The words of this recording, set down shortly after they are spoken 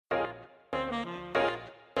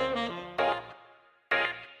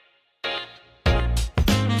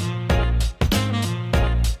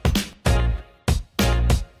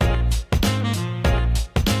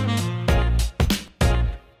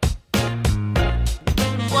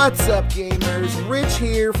What's up, gamers? Rich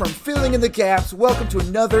here from Filling in the Gaps. Welcome to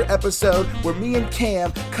another episode where me and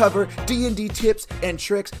Cam cover D&D tips and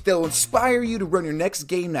tricks that will inspire you to run your next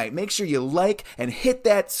game night. Make sure you like and hit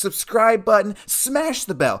that subscribe button. Smash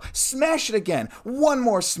the bell. Smash it again. One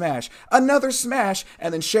more smash. Another smash.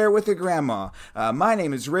 And then share it with your grandma. My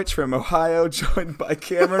name is Rich from Ohio, joined by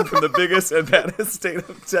Cameron from the biggest and baddest state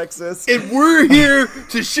of Texas. And we're here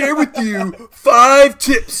to share with you 5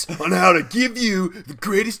 tips on how to give you the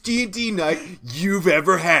greatest D&D night you've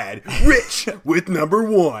ever had. Rich with number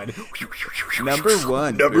 1. Number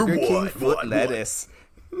 1, Number Burger King one, foot one. lettuce.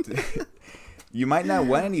 You might not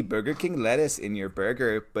want any Burger King lettuce in your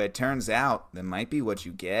burger, but it turns out that might be what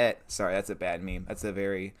you get. Sorry, that's a bad meme. That's a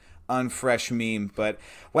very unfresh meme, but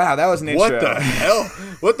wow, that was an intro. What the hell?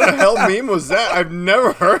 What the hell meme was that? I've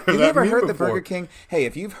never heard of that. You never meme heard the before. Burger King? Hey,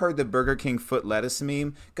 if you've heard the Burger King foot lettuce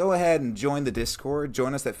meme, go ahead and join the Discord.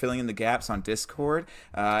 Join us at Filling in the Gaps on Discord.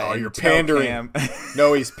 Oh, and you're tell pandering. Cam-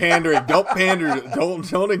 No, he's pandering. Don't pander.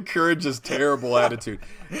 Don't encourage his terrible attitude.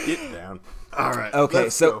 Get down. All right. Okay,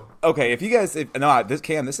 let's so go. okay, if you guys,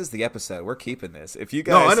 this is the episode. We're keeping this. If you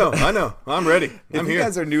guys, No, I know. I'm ready. If I'm you here.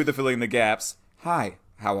 guys are new to Filling in the Gaps, hi.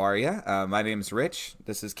 How are you? My name's Rich.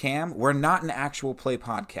 This is Cam. We're not an actual play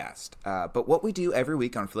podcast, but what we do every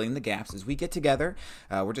week on Filling in the Gaps is we get together.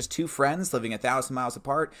 We're just two friends living 1,000 miles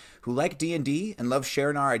apart who like D&D and love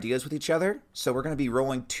sharing our ideas with each other. So we're going to be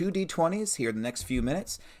rolling 2 D20s here in the next few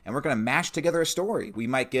minutes, and we're going to mash together a story. We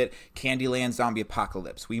might get Candyland Zombie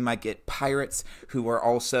Apocalypse. We might get pirates who are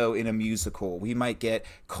also in a musical. We might get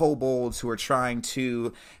kobolds who are trying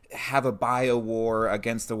to have a bio war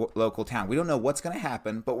against the local town. We don't know what's going to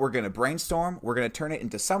happen, but we're going to brainstorm. We're going to turn it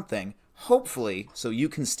into something, hopefully, so you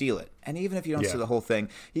can steal it. And even if you don't steal the whole thing,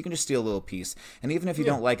 you can just steal a little piece. And even if you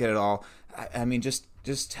don't like it at all, I mean, just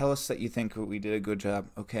tell us that you think we did a good job,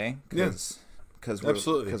 okay? Because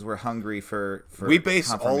we're hungry for we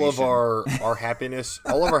base all of our happiness,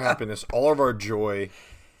 all of our joy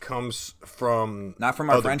comes from not from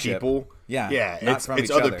our other friendship. people. Yeah, it's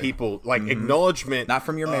other people, like acknowledgement, not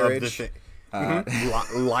from your marriage.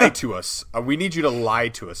 Lie to us. We need you to lie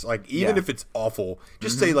to us. Like, even if it's awful,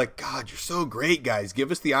 just say like, God, you're so great, guys.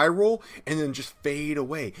 Give us the eye roll and then just fade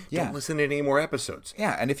away. Don't listen to any more episodes.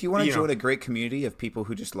 Yeah, and if you want to join a great community of people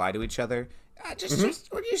who just lie to each other, just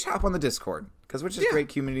hop on the Discord, because we're just a great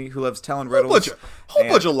community who loves telling riddles. Whole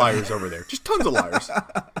bunch of liars over there. Just tons of liars.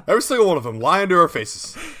 Every single one of them lying to our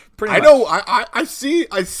faces. Pretty I much. know. I see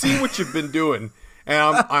what you've been doing,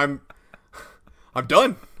 and I'm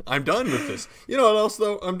done. I'm done with this. You know what else,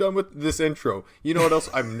 though? I'm done with this intro. You know what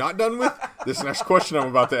else I'm not done with? This next question I'm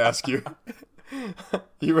about to ask you.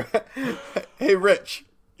 Hey, Rich.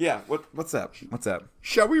 Yeah, what's up? What's up?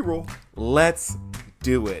 Shall we roll? Let's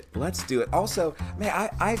do it. Let's do it. Also, man,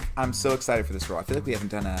 I'm so excited for this roll. I feel like we haven't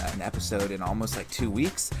done an episode in almost like 2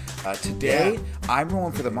 weeks. Today, I'm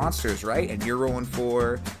rolling for the monsters, right? And you're rolling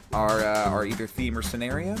for our either theme or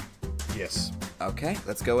scenario? Yes. Okay,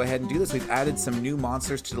 let's go ahead and do this. We've added some new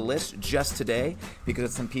monsters to the list just today because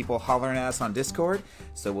of some people hollering at us on Discord.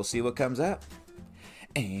 So we'll see what comes up.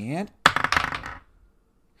 And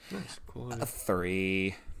Nice. Cool. a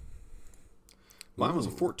 3. Mine was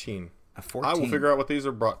a 14. A 14. I will figure out what these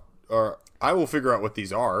are brought, or I will figure out what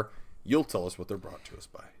these are. You'll tell us what they're brought to us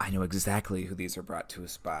by. I know exactly who these are brought to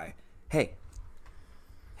us by. Hey,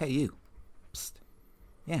 you. Psst.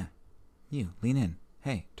 Yeah, you. Lean in.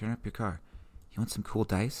 Hey, turn up your car. You want some cool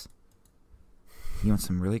dice? You want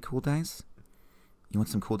some really cool dice? You want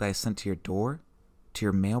some cool dice sent to your door? To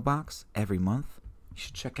your mailbox every month? You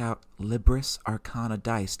should check out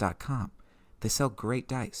LibrisArcanadice.com. They sell great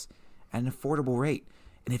dice at an affordable rate.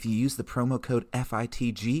 And if you use the promo code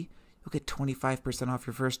FITG, you'll get 25% off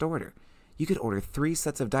your first order. You could order 3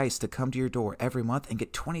 sets of dice to come to your door every month and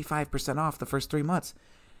get 25% off the first 3 months.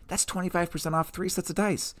 That's 25% off 3 sets of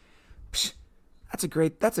dice. Psh, that's a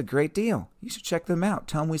great deal. You should check them out.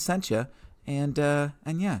 Tell them we sent you, and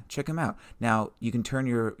yeah, check them out. Now, you can turn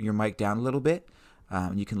your mic down a little bit.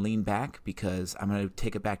 You can lean back because I'm going to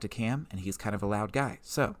take it back to Cam, and he's kind of a loud guy.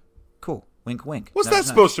 So, cool. Wink, wink. What's that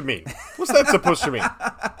supposed to mean? What's that supposed to mean?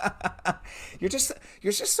 You're just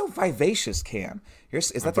so vivacious, Cam. Is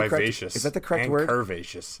that the correct and word?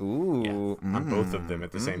 Curvaceous. Ooh, yeah, I'm both of them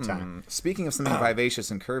at the same time. Speaking of something vivacious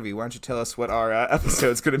and curvy, why don't you tell us what our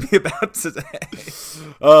episode's going to be about today?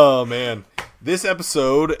 Oh man, this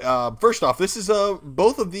episode. First off, this is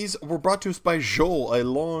both of these were brought to us by Joel, a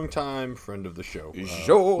longtime friend of the show.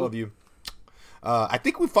 Joel, love you. I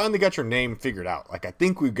think we finally got your name figured out. Like, I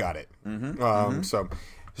think we've got it. So,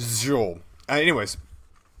 Joel. Anyways,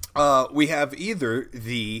 we have either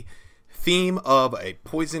the theme of a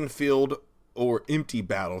poison-filled or empty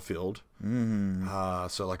battlefield.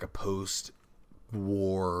 So like a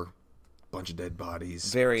post-war bunch of dead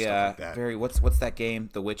bodies. Very, stuff like that. very. What's that game?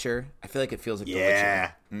 The Witcher. I feel like it feels like The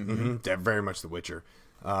Witcher. Yeah, very much The Witcher.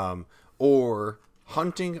 Or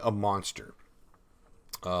hunting a monster,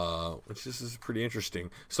 which this is pretty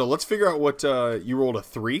interesting. So let's figure out what you rolled a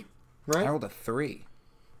 3, right? I rolled a 3.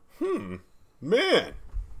 Man.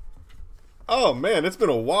 Oh, man, it's been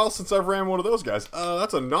a while since I've ran one of those guys.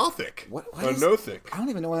 That's a Nothic. What a is, Nothic. I don't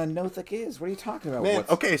even know what a Nothic is. What are you talking about? Man,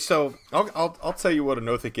 okay, so I'll tell you what a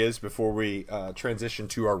Nothic is before we transition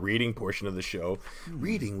to our reading portion of the show.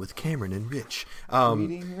 Reading with Cameron and Rich.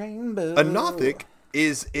 Reading Rainbow. A Nothic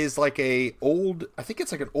is like I think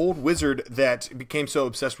it's like an old wizard that became so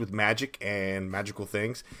obsessed with magic and magical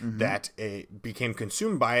things that it became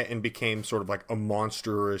consumed by it and became sort of like a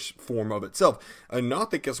monstrous form of itself. A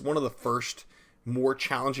Nothic is one of the first more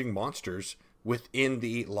challenging monsters within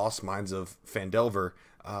the Lost Mines of Phandelver,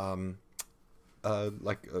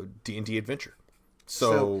 like a D&D adventure.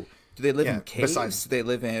 So do they live in caves? Do they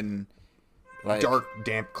live in like dark,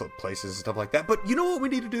 damp places and stuff like that. But you know what we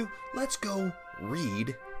need to do? Let's go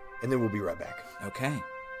read, and then we'll be right back. Okay.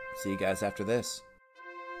 See you guys after this.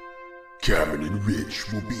 Cameron and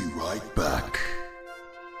Rich will be right back.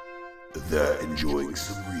 They're enjoying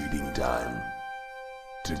some reading time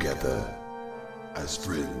together as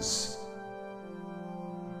friends.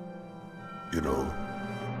 You know,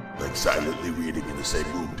 like silently reading in the same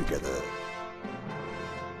room together.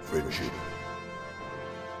 Friendship.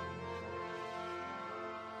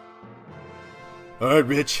 All right,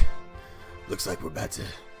 Rich. Looks like we're about to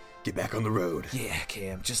get back on the road. Yeah,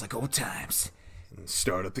 Cam, just like old times. And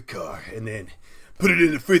start up the car, and then put it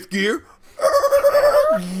into 5th gear.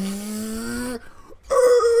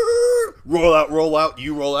 Roll out,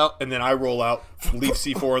 you roll out, and then I roll out, leave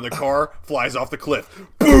C4 in the car, flies off the cliff.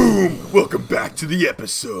 Boom! Welcome back to the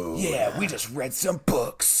episode. Yeah, we just read some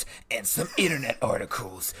books and some internet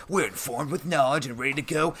articles. We're informed with knowledge and ready to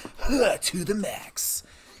go to the max.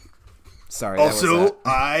 Sorry. Also,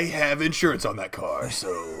 I have insurance on that car,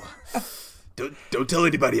 so don't tell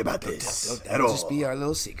anybody about this at all. Just be our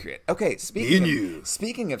little secret. Okay,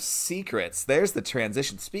 speaking of secrets, there's the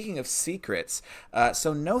transition. Speaking of secrets,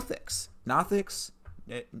 so Nothics,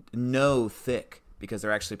 no thick because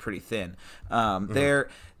they're actually pretty thin. They're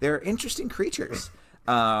interesting creatures.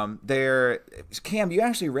 They're Cam, you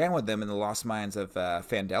actually ran with them in the Lost Mines of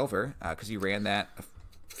Phandelver because you ran that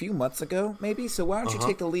few months ago, maybe. So why don't you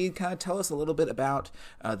take the lead? Kind of tell us a little bit about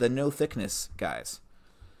the no thickness guys.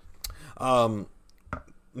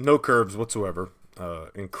 No curves whatsoever.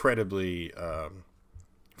 Incredibly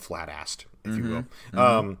flat-assed, if you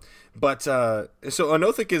will. But so a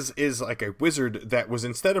Nothic is like a wizard that was,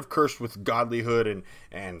 instead of cursed with godlyhood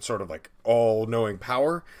and sort of like all-knowing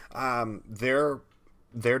power, their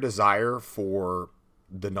desire for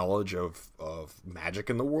the knowledge of magic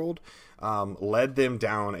in the world led them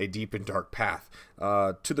down a deep and dark path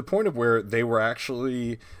to the point of where they were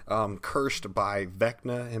actually cursed by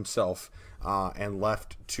Vecna himself and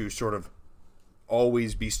left to sort of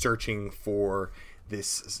always be searching for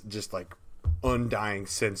this just like undying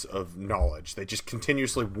sense of knowledge. They just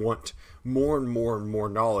continuously want more and more and more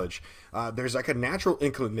knowledge. There's like a natural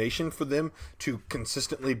inclination for them to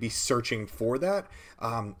consistently be searching for that.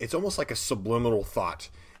 It's almost like a subliminal thought.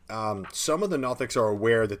 Some of the Nothics are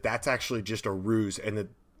aware that that's actually just a ruse and that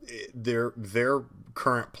their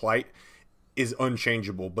current plight is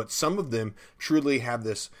unchangeable. But some of them truly have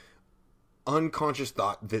this unconscious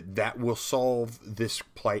thought that will solve this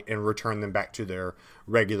plight and return them back to their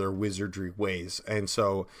regular wizardry ways. And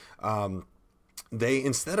so they,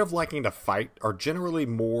 instead of liking to fight, are generally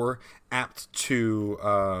more apt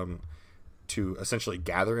to essentially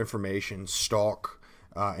gather information, stalk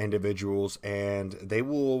individuals, and they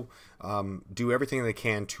will do everything they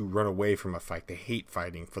can to run away from a fight. They hate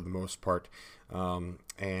fighting for the most part,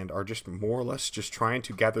 and are just more or less just trying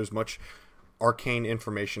to gather as much arcane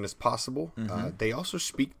information as possible. They also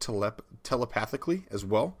speak telepathically as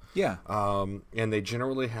well. Yeah. And they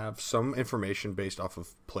generally have some information based off of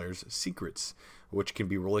players' secrets, which can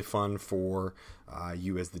be really fun for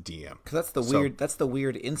you as the DM. Because that's the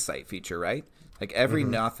weird insight feature, right? Like every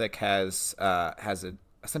Nothic has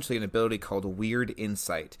essentially an ability called Weird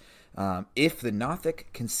Insight. If the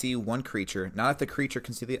Nothic can see one creature, not if the creature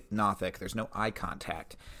can see the Nothic, there's no eye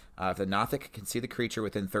contact. If the Nothic can see the creature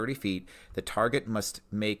within 30 feet, the target must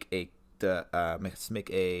the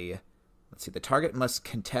target must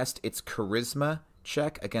contest its charisma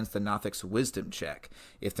check against the Nothic's wisdom check.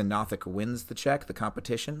 If the Nothic wins the check, the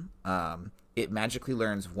competition, it magically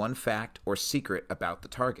learns one fact or secret about the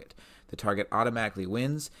target. The target automatically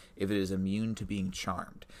wins if it is immune to being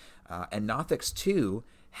charmed. And Nothics, too,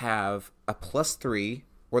 have a +3,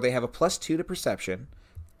 or they have a +2 to perception,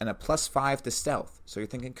 and a +5 to stealth. So you're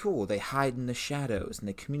thinking, cool, they hide in the shadows and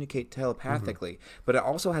they communicate telepathically. But it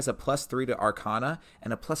also has a +3 to Arcana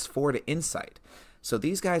and a +4 to Insight. So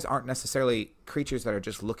these guys aren't necessarily creatures that are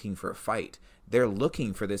just looking for a fight. They're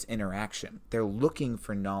looking for this interaction. They're looking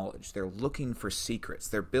for knowledge. They're looking for secrets.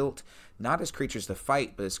 They're built not as creatures to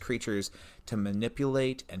fight, but as creatures to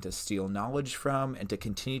manipulate and to steal knowledge from and to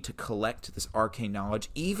continue to collect this arcane knowledge,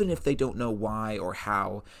 even if they don't know why or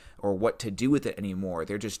how or what to do with it anymore.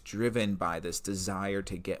 They're just driven by this desire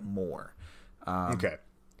to get more. Okay.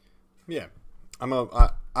 Yeah.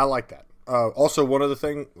 I like that. Also, one other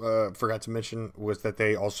thing forgot to mention was that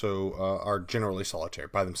they also are generally solitary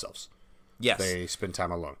by themselves. Yes. They spend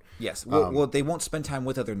time alone. Yes. Well, they won't spend time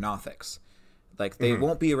with other Nothics. Like, they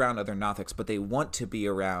won't be around other Nothics, but they want to be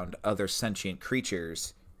around other sentient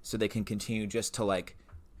creatures so they can continue just to, like,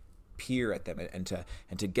 peer at them and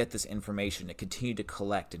to get this information, to continue to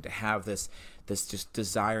collect and to have this just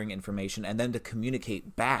desiring information, and then to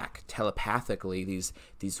communicate back telepathically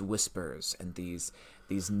these whispers and these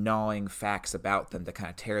gnawing facts about them to kind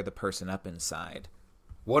of tear the person up inside.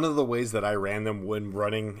 One of the ways that I ran them when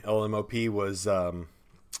running LMOP was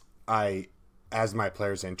as my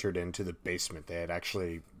players entered into the basement, they had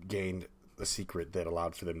actually gained a secret that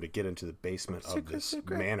allowed for them to get into the basement of this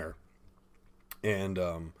manor. And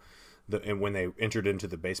and when they entered into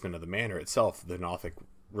the basement of the manor itself, the Nothic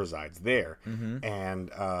resides there.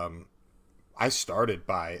 And I started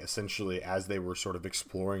by essentially, as they were sort of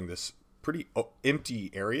exploring this pretty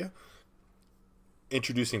empty area,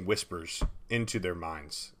 introducing whispers into their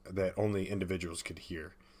minds that only individuals could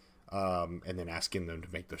hear, and then asking them to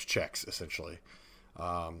make those checks essentially,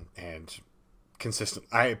 and consistent.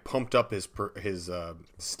 I pumped up his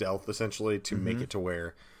stealth essentially to make it to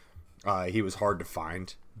where he was hard to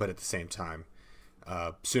find, but at the same time,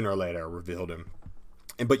 sooner or later I revealed him,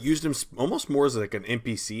 but used him almost more as like an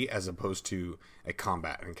NPC as opposed to a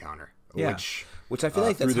combat encounter. Yeah, which I feel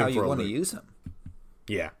like that's how you want to use him.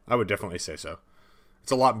 Yeah, I would definitely say so.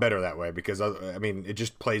 It's a lot better that way because I mean it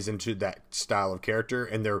just plays into that style of character,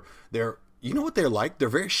 and they're you know what they're like? They're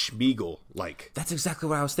very Schmiegel like. That's exactly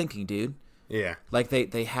what I was thinking, dude. Yeah. Like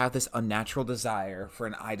they have this unnatural desire for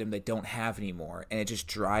an item they don't have anymore, and it just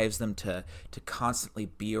drives them to constantly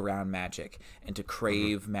be around magic and to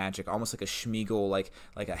crave magic, almost like a Schmiegel,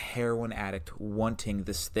 like a heroin addict wanting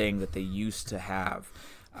this thing that they used to have,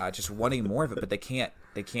 just wanting more of it, but they can't.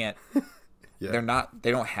 Yeah.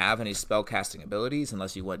 They don't have any spell casting abilities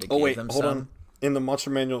unless you want to give them some. Hold on. In the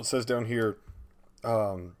monster manual, it says down here,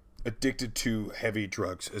 addicted to heavy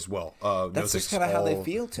drugs as well. That's just kind of how they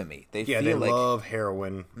feel to me. They love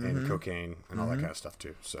heroin and cocaine and all that kind of stuff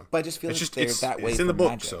too. So, but I just feel they're that way. It's in the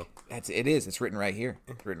book, magic. so it is. It's written right here.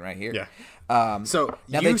 It's written right here. Yeah. So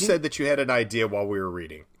you said that you had an idea while we were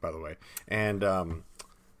reading, by the way, and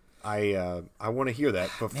I want to hear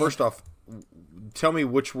that. But first off, tell me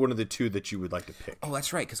which one of the two that you would like to pick. Oh,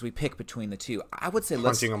 that's right, because we pick between the two. I would say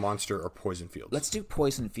Hunting a Monster or Poison Fields. Let's do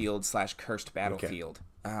Poison Field / Cursed Battlefield.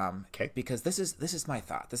 Okay. Because this is my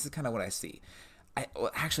thought. This is kind of what I see. I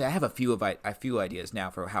have a few ideas now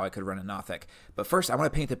for how I could run a Nothic. But first, I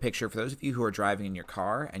want to paint the picture for those of you who are driving in your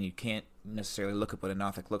car and you can't necessarily look at what a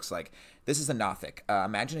Nothic looks like. This is a Nothic.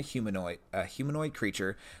 Imagine a humanoid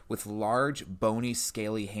creature with large, bony,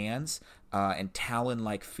 scaly hands and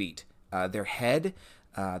talon-like feet. Their head,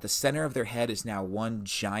 the center of their head is now one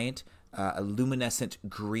giant, a luminescent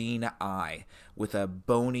green eye with a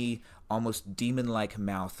bony, almost demon-like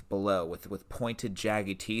mouth below, with pointed,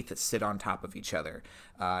 jagged teeth that sit on top of each other.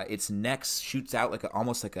 Its neck shoots out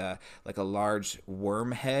almost like a large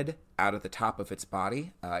worm head out of the top of its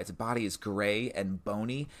body. Its body is gray and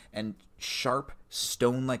bony, and sharp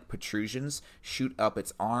stone-like protrusions shoot up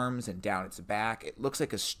its arms and down its back. It looks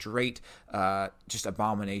like a straight, just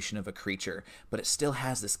abomination of a creature, but it still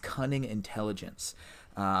has this cunning intelligence.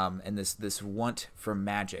 And this want for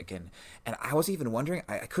magic, and I was even wondering,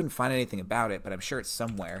 I couldn't find anything about it, but I'm sure it's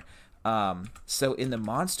somewhere. So in the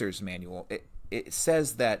monsters manual, it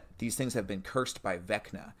says that these things have been cursed by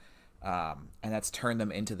Vecna, and that's turned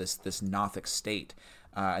them into this Nothic state.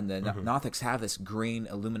 And the Nothics have this green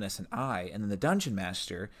luminescent eye, and then the Dungeon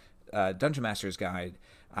Master's Guide,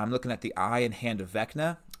 I'm looking at the eye and hand of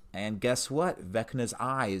Vecna, and guess what? Vecna's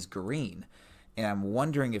eye is green. And I'm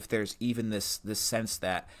wondering if there's even this sense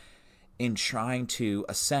that in trying to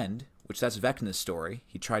ascend, which that's Vecna's story,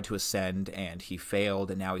 he tried to ascend and he failed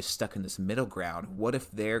and now he's stuck in this middle ground. What if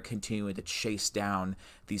they're continuing to chase down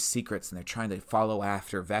these secrets and they're trying to follow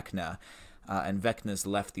after Vecna? and Vecna's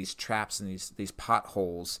left these traps and these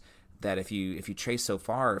potholes that if you trace so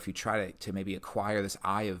far, if you try to maybe acquire this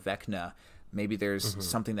eye of Vecna, maybe there's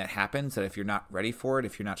something that happens that if you're not ready for it,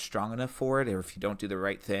 if you're not strong enough for it, or if you don't do the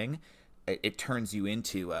right thing, it turns you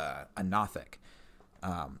into a Nothic.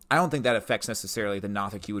 I don't think that affects necessarily the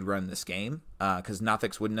Nothic you would run in this game, because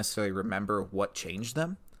Nothics wouldn't necessarily remember what changed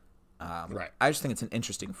them. Right. I just think it's an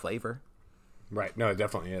interesting flavor. Right. No, it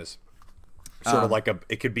definitely is. Sort of like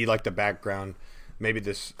it could be like the background, maybe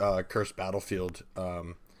this cursed battlefield.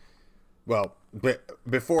 Well,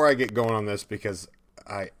 before I get going on this, because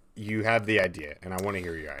you have the idea, and I want to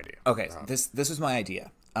hear your idea. Okay, this is my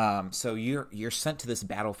idea. So you're sent to this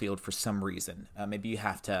battlefield for some reason. Maybe you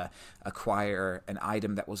have to acquire an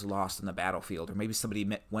item that was lost on the battlefield, or maybe somebody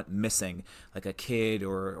went missing, like a kid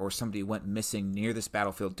or somebody went missing near this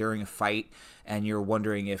battlefield during a fight, and you're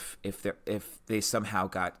wondering if they somehow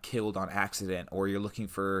got killed on accident, or you're looking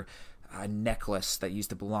for a necklace that used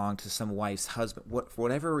to belong to some wife's husband. For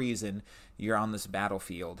whatever reason, you're on this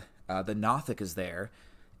battlefield. The Nothic is there,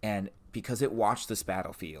 and because it watched this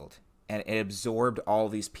battlefield, and it absorbed all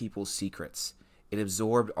these people's secrets. It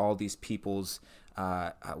absorbed all these people's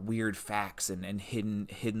weird facts and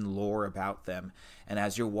hidden lore about them. And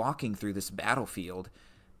as you're walking through this battlefield,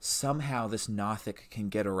 somehow this Nothic can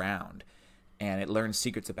get around, and it learns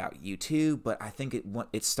secrets about you too. But I think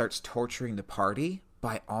it starts torturing the party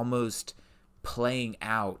by almost playing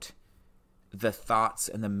out the thoughts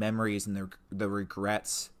and the memories and the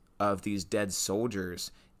regrets of these dead soldiers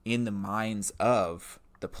in the minds of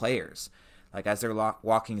the players. Like as they're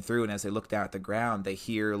walking through and as they look down at the ground, they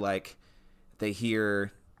hear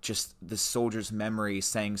just the soldier's memory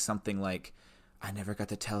saying something like, I never got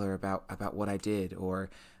to tell her about what I did, or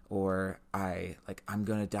I'm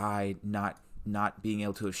gonna die not being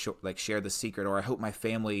able to share the secret, or I hope my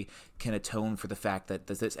family can atone for the fact that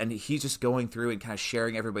this, and he's just going through and kind of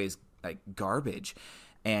sharing everybody's like garbage,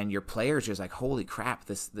 and your players just like, holy crap,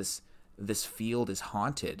 this field is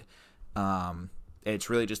haunted.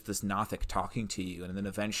 It's really just this Nothic talking to you, and then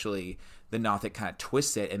eventually the Nothic kind of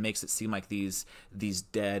twists it and makes it seem like these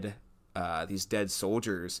dead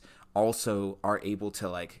soldiers also are able to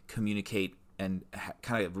like communicate and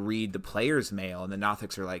kind of read the players' mail, and the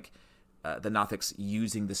Nothics are like the Nothics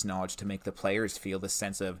using this knowledge to make the players feel the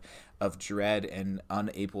sense of dread and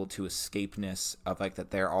unable to escapeness of like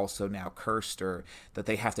that they're also now cursed, or that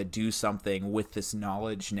they have to do something with this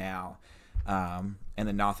knowledge now. And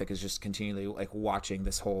the Nothic is just continually like watching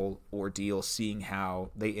this whole ordeal, seeing how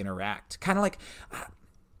they interact. Kind of like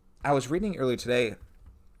I was reading earlier today,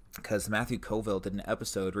 because Matthew Colville did an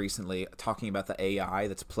episode recently talking about the AI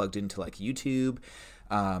that's plugged into like YouTube,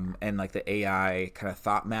 and like the AI kind of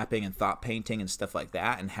thought mapping and thought painting and stuff like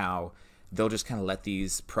that, and how they'll just kind of let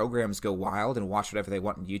these programs go wild and watch whatever they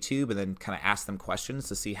want on YouTube, and then kind of ask them questions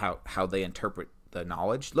to see how they interpret the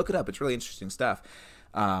knowledge. Look it up. It's really interesting stuff.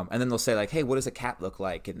 And then they'll say like, hey, what does a cat look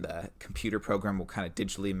like? And the computer program will kind of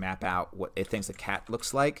digitally map out what it thinks a cat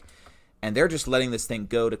looks like. And they're just letting this thing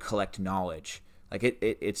go to collect knowledge. Like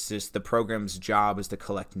it's just the program's job is to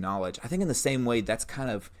collect knowledge. I think in the same way, that's kind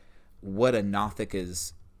of what a Nothic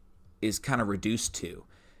is kind of reduced to.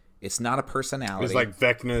 It's not a personality. It's like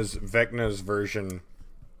Vecna's version.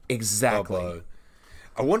 Exactly.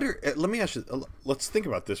 I wonder, let me ask you, let's think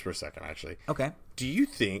about this for a second, actually. Okay. Do you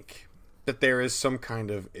think that there is some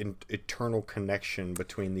kind of eternal connection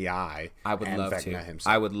between the eye and Vecna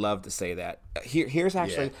himself? I would love to say that. Here's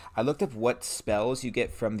actually, I looked up what spells you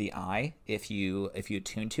get from the eye if you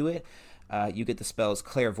attune to it. You get the spells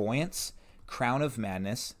Clairvoyance, Crown of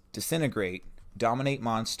Madness, Disintegrate, Dominate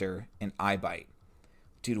Monster, and Eye Bite.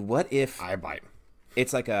 Dude, what if Eye Bite?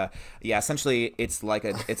 It's like essentially it's like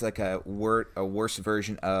a worse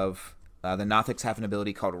version of the Nothics have an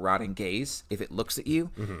ability called Rotting Gaze. If it looks at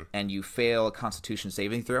you and you fail a Constitution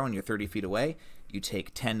saving throw and you're 30 feet away, you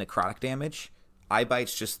take 10 necrotic damage. Eye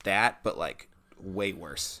Bite's just that, but like way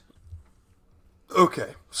worse.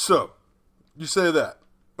 Okay, so you say that.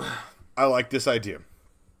 I like this idea.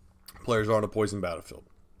 Players are on a poison battlefield.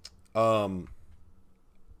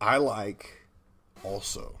 I like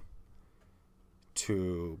also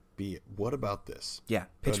to be. What about this? Yeah,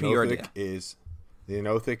 pitch me your idea. The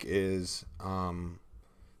Nothic is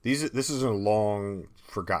this is a long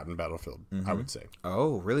forgotten battlefield, I would say.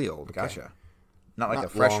 Oh, really old. Okay. Gotcha. Not like Not a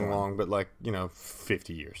fresh long, but like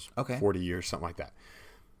 50 years. Okay. 40 years, something like that.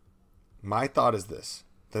 My thought is this: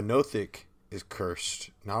 the Nothic is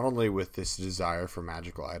cursed not only with this desire for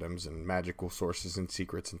magical items and magical sources and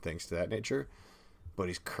secrets and things to that nature, but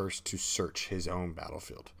he's cursed to search his own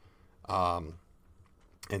battlefield.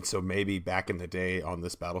 And so maybe back in the day on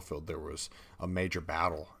this battlefield, there was a major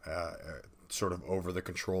battle sort of over the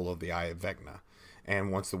control of the Eye of Vecna.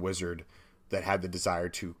 And once the wizard that had the desire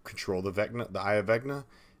to control the Eye of Vecna,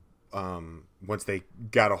 once they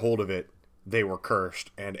got a hold of it, they were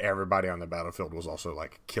cursed, and everybody on the battlefield was also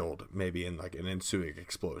like killed, maybe in like an ensuing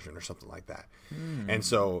explosion or something like that. And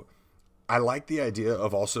so I like the idea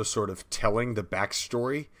of also sort of telling the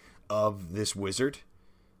backstory of this wizard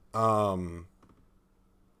that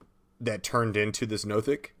turned into this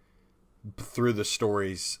Nothic through the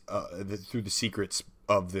stories, through the secrets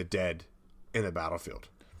of the dead in the battlefield.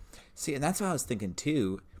 See, and that's what I was thinking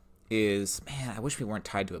too, is, man, I wish we weren't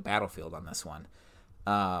tied to a battlefield on this one.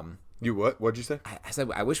 You what? What'd you say? I said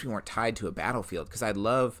I wish we weren't tied to a battlefield, because I'd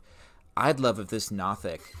love if this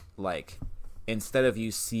Nothic, like, instead of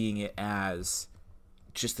you seeing it as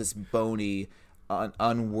just this bony,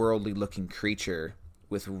 unworldly looking creature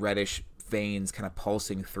with reddish veins kind of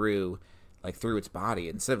pulsing through its body,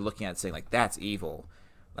 instead of looking at it saying like that's evil,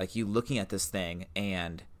 like you looking at this thing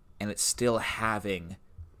and it's still having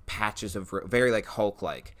patches of very like Hulk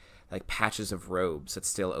like patches of robes that's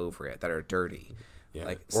still over it that are dirty. Yeah.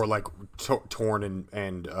 Like, or like torn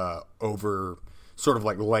and over, sort of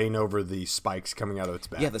like laying over the spikes coming out of its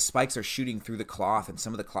back. Yeah, the spikes are shooting through the cloth, and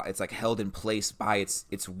some of the cloth, it's like held in place by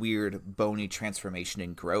its weird bony transformation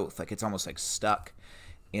and growth. Like it's almost like stuck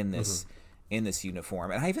in this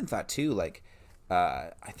uniform. And I even thought too, like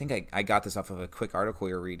I think I got this off of a quick article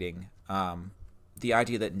you're reading. The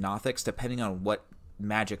idea that Nothics, depending on what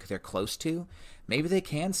magic they're close to, maybe they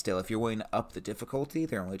can still, if you're willing to up the difficulty,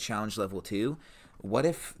 they're only challenge level 2. What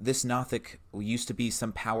if this Nothic used to be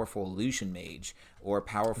some powerful illusion mage or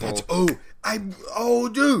powerful? Dude,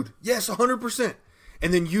 yes, 100%.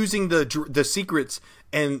 And then using the secrets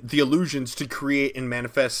and the illusions to create and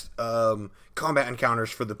manifest combat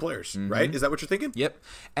encounters for the players, right? Is that what you're thinking? Yep.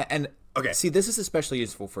 And okay, see, this is especially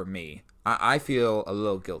useful for me. I feel a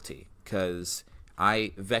little guilty because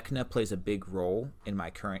Vecna plays a big role in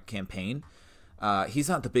my current campaign. He's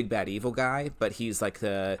not the big bad evil guy, but he's like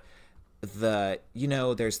the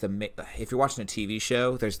there's if you're watching a TV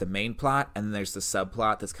show, there's the main plot and then there's the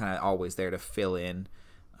subplot that's kind of always there to fill in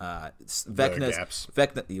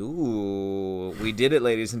Vecna. Ooh, we did it,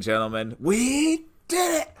 ladies and gentlemen. We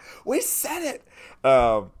did it. We said it.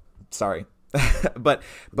 Sorry. but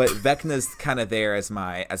Vecna's kind of there as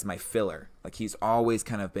my filler. Like he's always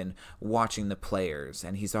kind of been watching the players,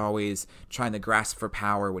 and he's always trying to grasp for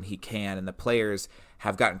power when he can, and the players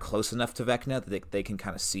have gotten close enough to Vecna that they can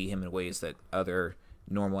kind of see him in ways that other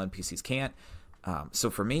normal NPCs can't. So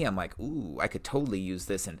for me, I'm like, ooh, I could totally use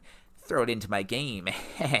this and throw it into my game.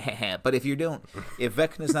 But if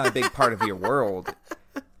Vecna's not a big part of your world,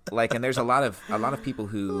 like, and there's a lot of people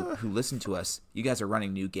who listen to us, you guys are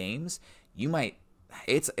running new games, you might,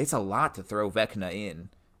 it's a lot to throw Vecna in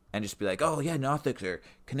and just be like, oh yeah, Nothics are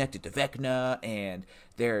connected to Vecna and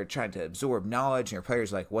they're trying to absorb knowledge, and your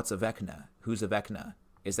player's like, what's a Vecna? Who's a Vecna?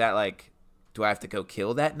 Is that like, do I have to go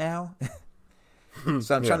kill that now?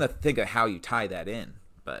 So I'm trying to think of how you tie that in.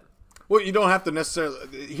 But well, you don't have to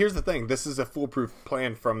necessarily. Here's the thing: this is a foolproof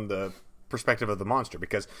plan from the perspective of the monster,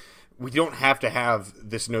 because we don't have to have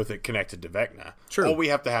this Nothic connected to Vecna. True. All we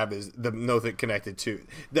have to have is the Nothic connected to.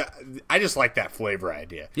 I just like that flavor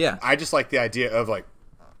idea. Yeah. I just like the idea of like,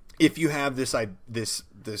 if you have this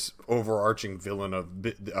overarching villain of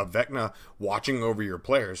Vecna watching over your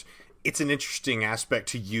players, it's an interesting aspect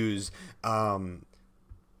to use.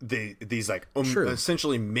 These like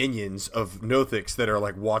essentially minions of Nothics that are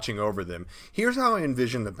like watching over them. Here's how I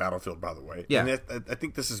envision the battlefield, by the way. Yeah. And I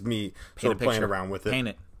think this is me sort of playing around with it. Paint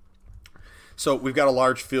it. So we've got a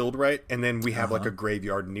large field, right? And then we have like a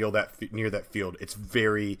graveyard near that field. It's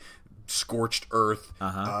very scorched earth.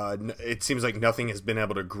 It seems like nothing has been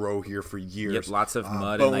able to grow here for years. Yep, lots of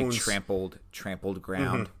mud bones, and like trampled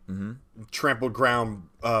ground. Trampled ground,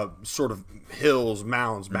 sort of hills,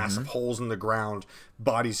 mounds, massive holes in the ground,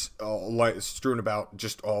 bodies strewn about,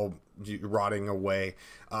 just all rotting away.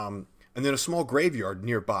 And then a small graveyard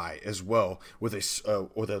nearby as well, with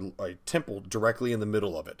a temple directly in the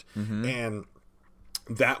middle of it. And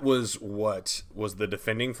that was what was the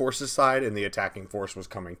defending force's side, and the attacking force was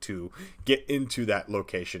coming to get into that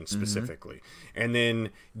location specifically. And then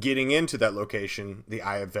getting into that location, the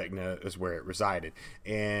Eye of Vecna is where it resided.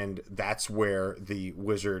 And that's where the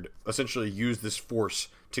wizard essentially used this force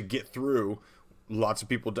to get through. Lots of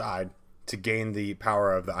people died to gain the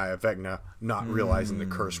power of the Eye of Vecna, not realizing the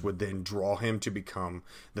curse would then draw him to become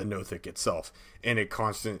the Nothic itself. And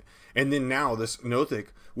then now this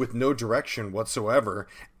Nothic, with no direction whatsoever,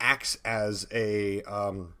 acts as a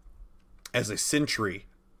sentry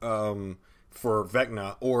for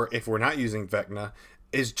Vecna, or if we're not using Vecna,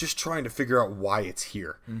 is just trying to figure out why it's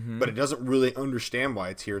here, but it doesn't really understand why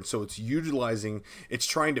it's here, and so it's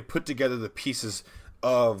trying to put together the pieces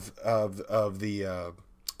of the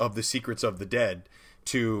secrets of the dead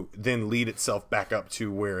to then lead itself back up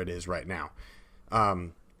to where it is right now.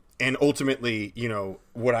 And ultimately,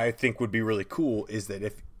 what I think would be really cool is that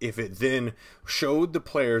if it then showed the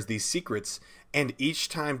players these secrets, and each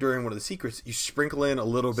time during one of the secrets, you sprinkle in a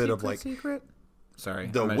little bit of secret. Sorry,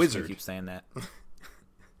 the I'm wizard. Just keep saying that.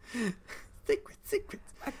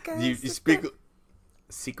 Secrets. You speak.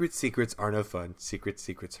 Secrets are no fun. Secrets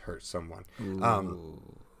hurt someone.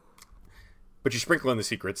 But you sprinkle in the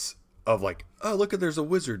secrets of like, oh, look, there's a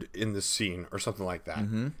wizard in this scene or something like that.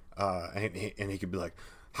 And he could be like,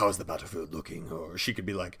 how is the battlefield looking? Or she could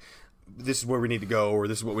be like, this is where we need to go, or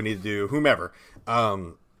this is what we need to do, whomever.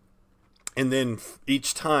 And then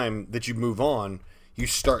each time that you move on, you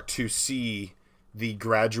start to see the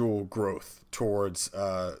gradual growth towards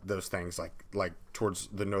those things, like towards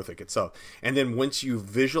the Nothic itself. And then once you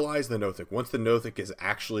visualize the Nothic, once the Nothic is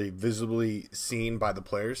actually visibly seen by the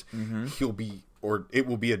players, it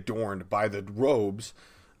will be adorned by the robes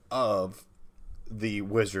of the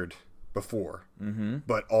wizard before,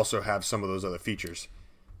 but also have some of those other features.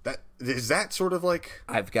 That sort of like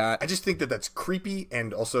I just think that that's creepy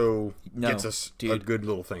and also gets us a good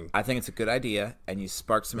little thing. I think it's a good idea, and you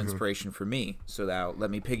sparked some inspiration for me. So now let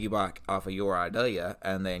me piggyback off of your idea,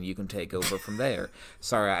 and then you can take over from there.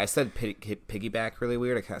 Sorry, I said piggyback really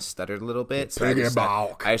weird. I kind of stuttered a little bit. So I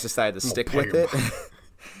just decided to stick with it. Okay.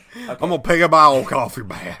 I'm gonna piggyback off your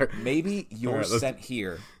back. Maybe you're sent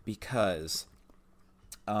here because,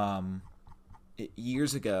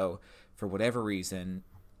 years ago, for whatever reason.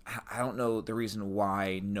 I don't know the reason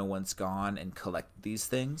why no one's gone and collected these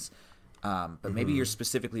things, but maybe you're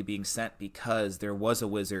specifically being sent because there was a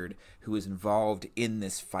wizard who was involved in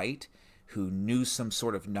this fight who knew some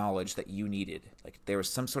sort of knowledge that you needed. Like there was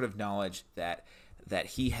some sort of knowledge that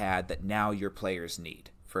he had that now your players need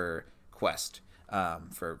for quest,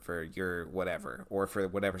 for your whatever, or for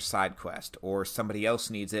whatever side quest, or somebody else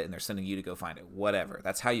needs it and they're sending you to go find it. Whatever.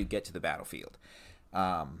 That's how you get to the battlefield.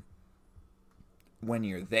 When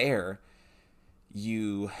you're there,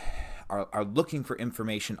 you are looking for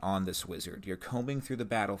information on this wizard. You're combing through the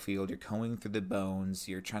battlefield. You're combing through the bones.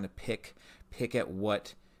 You're trying to pick at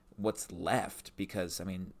what's left, because I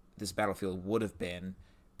mean, this battlefield would have been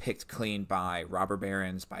picked clean by robber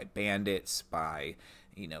barons, by bandits, by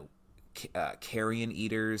carrion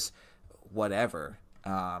eaters, whatever.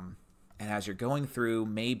 And as you're going through,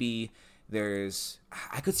 maybe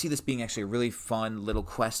I could see this being actually a really fun little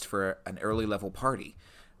quest for an early level party.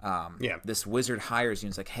 This wizard hires you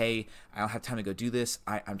and is like, hey, I don't have time to go do this.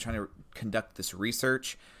 I'm trying to conduct this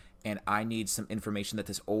research, and I need some information that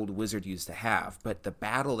this old wizard used to have. But the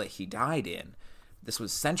battle that he died in, this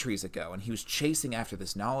was centuries ago, and he was chasing after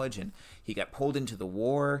this knowledge, and he got pulled into the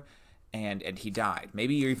war, and he died.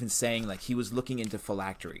 Maybe you're even saying like he was looking into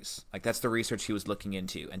phylacteries. Like that's the research he was looking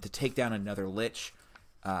into. And to take down another lich,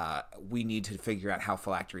 we need to figure out how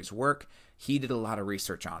phylacteries work. He did a lot of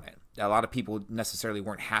research on it. A lot of people necessarily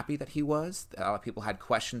weren't happy that he was. A lot of people had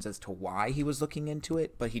questions as to why he was looking into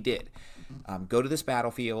it, but he did. Go to this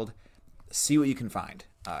battlefield, see what you can find.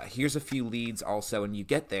 Here's a few leads also, and you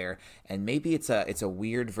get there, and maybe it's a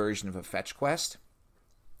weird version of a fetch quest,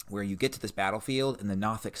 where you get to this battlefield and the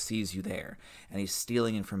Nothic sees you there and he's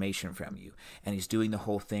stealing information from you, and he's doing the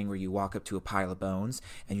whole thing where you walk up to a pile of bones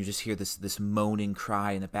and you just hear this moaning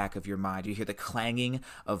cry in the back of your mind. You hear the clanging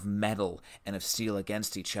of metal and of steel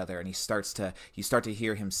against each other, and you start to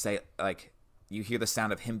hear him say, like, you hear the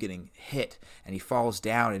sound of him getting hit, and he falls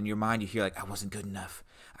down, and in your mind you hear like, I wasn't good enough,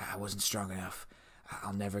 I wasn't strong enough,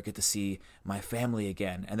 I'll never get to see my family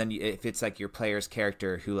again. And then if it's like your player's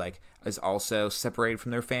character who like is also separated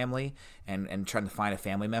from their family and trying to find a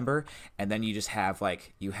family member, and then you just have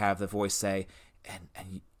like, you have the voice say,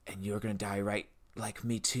 and you're gonna die right like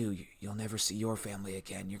me too. You'll never see your family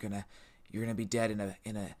again. You're gonna be dead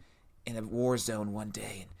in a war zone one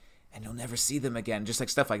day, and you'll never see them again. Just like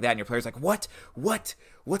stuff like that. And your player's like, what's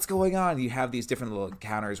going on? And you have these different little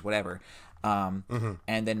encounters, whatever. And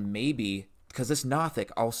then maybe, because this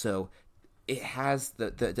Nothic also, it has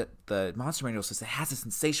the monster manual says it has this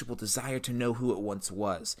insatiable desire to know who it once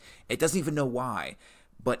was. It doesn't even know why,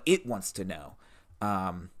 but it wants to know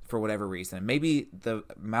for whatever reason. And maybe the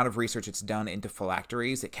amount of research it's done into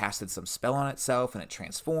phylacteries, it casted some spell on itself and it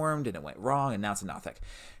transformed and it went wrong, and now it's a Nothic.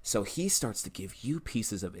 So he starts to give you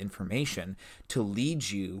pieces of information to lead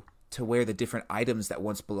you to where the different items that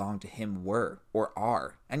once belonged to him were or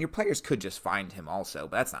are. And your players could just find him also,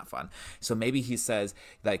 but that's not fun. So maybe he says,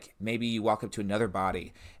 like, maybe you walk up to another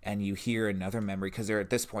body and you hear another memory, because they're at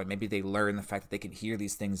this point, maybe they learn the fact that they can hear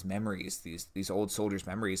these things, memories, these old soldiers'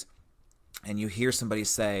 memories. And you hear somebody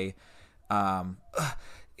say, what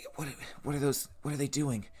are those? What are they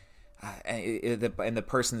doing? And the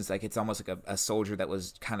person's like, it's almost like a soldier that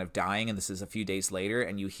was kind of dying, and this is a few days later,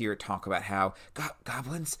 and you hear it talk about how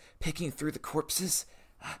goblins picking through the corpses,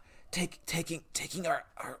 taking our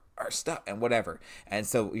stuff and whatever. And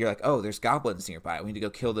so you're like, oh, there's goblins nearby. We need to go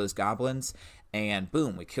kill those goblins. And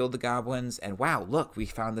boom, we killed the goblins. And wow, look, we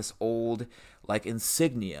found this old like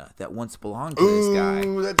insignia that once belonged to this guy.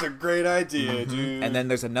 Ooh, that's a great idea, dude. And then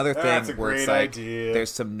there's another thing That's a where it's great like idea. there's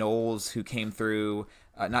some gnolls who came through.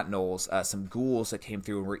 Not gnolls, some ghouls that came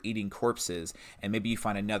through and were eating corpses, and maybe you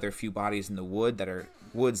find another few bodies in the woods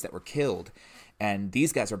that were killed, and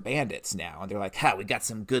these guys are bandits now, and they're like, "Ha, we got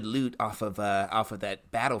some good loot off of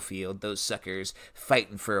that battlefield. Those suckers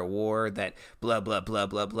fighting for a war that blah blah blah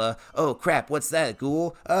blah blah. Oh crap, what's that,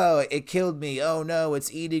 ghoul? Oh, it killed me. Oh no,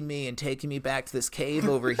 it's eating me and taking me back to this cave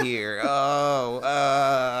over here. Oh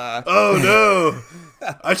no.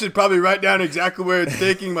 I should probably write down exactly where it's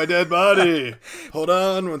taking my dead body. Hold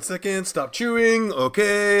on 1 second. Stop chewing.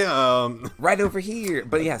 Okay. Right over here.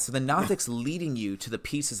 But yeah, so the Nothic's leading you to the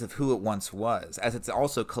pieces of who it once was, as it's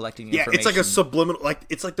also collecting information. Yeah, it's like a subliminal, like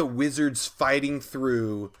it's like the wizards fighting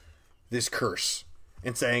through this curse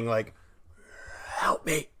and saying like, "Help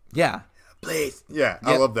me, yeah, please." Yeah,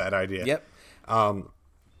 I love that idea. Yep.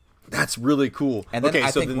 That's really cool. And then okay, I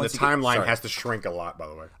so think then the once you get- timeline sorry. has to shrink a lot, by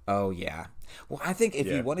the way. Oh yeah. Well, I think if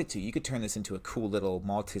Yeah. you wanted to, you could turn this into a cool little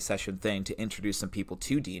multi-session thing to introduce some people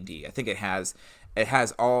to D&D. I think it has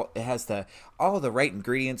all the right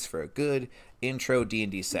ingredients for a good intro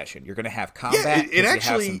D&D session. You're going to have combat. it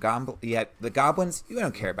actually- the goblins, you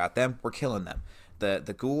don't care about them. We're killing them.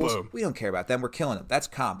 The ghouls, Boom. we don't care about them. We're killing them. That's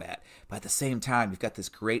combat. But at the same time, you've got this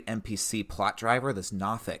great NPC plot driver, this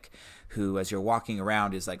Nothic, who, as you're walking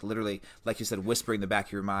around, is like literally, like you said, whispering in the back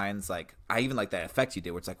of your minds. Like, I even like that effect you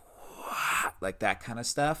did, where it's like, like that kind of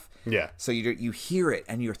stuff. Yeah. So you hear it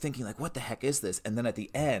and you're thinking like, what the heck is this? And then at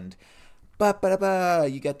the end,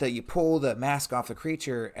 you pull the mask off the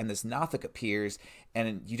creature and this Nothic appears,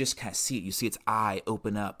 and you just kind of see it. You see its eye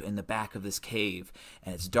open up in the back of this cave,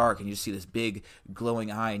 and it's dark, and you see this big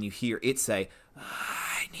glowing eye, and you hear it say,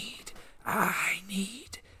 I need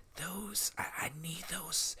those. I need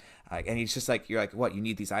those. And he's just like, you're like, what, you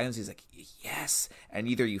need these items? He's like, yes. And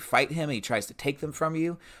either you fight him and he tries to take them from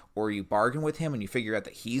you, or you bargain with him and you figure out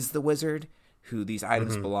that he's the wizard who these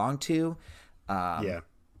items belong to. Yeah.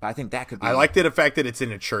 But I think that could be... I like the fact that it's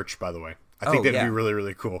in a church, by the way. I think that'd yeah. be really,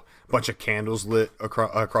 really cool. A bunch of candles lit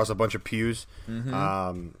across a bunch of pews. Mm-hmm.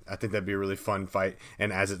 I think that'd be a really fun fight.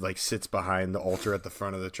 And as it like sits behind the altar at the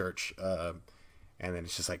front of the church, and then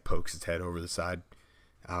it's just like pokes its head over the side.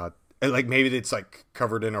 And like maybe it's like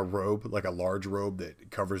covered in a robe, like a large robe that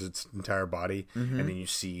covers its entire body, and then you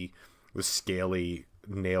see with scaly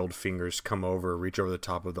nailed fingers come over, reach over the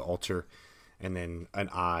top of the altar, and then an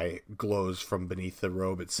eye glows from beneath the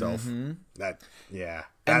robe itself.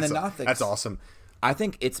 That's awesome. I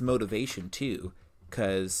think it's motivation too,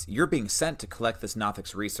 because you're being sent to collect this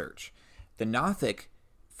Nothic's research. The Nothic,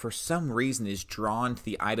 for some reason, is drawn to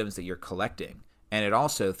the items that you're collecting. And it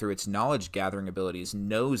also, through its knowledge gathering abilities,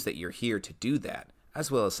 knows that you're here to do that,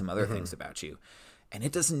 as well as some other things about you. And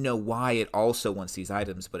it doesn't know why it also wants these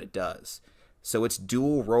items, but it does. So its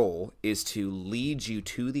dual role is to lead you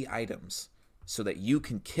to the items so that you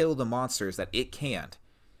can kill the monsters that it can't.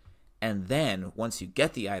 And then, once you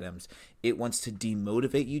get the items, it wants to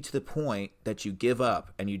demotivate you to the point that you give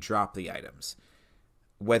up and you drop the items.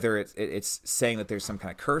 Whether it's saying that there's some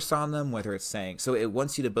kind of curse on them, whether it's saying... So it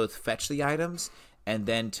wants you to both fetch the items and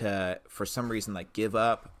then to, for some reason, like give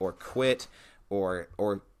up or quit or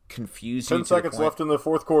confuse you. 10 seconds left in the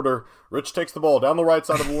fourth quarter. Rich takes the ball down the right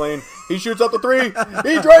side of the lane. He shoots up the three.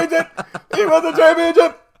 He drains it. He won the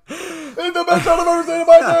championship. He's the best shot I've ever seen in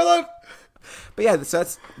my entire life. But yeah, so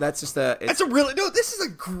that's just a... This is a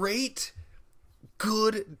great,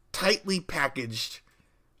 good, tightly packaged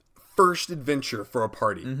first adventure for a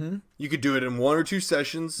party. You could do it in 1 or 2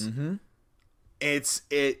 sessions.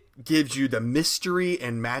 It gives you the mystery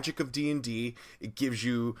and magic of D&D. It gives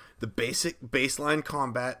you the basic baseline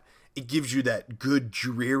combat. It gives you that good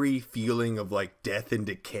dreary feeling of like death and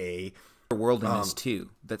decay. Worldliness too.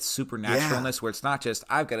 That's supernaturalness, where it's not just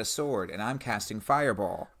I've got a sword and I'm casting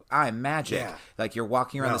fireball. I'm magic. Yeah. Like you're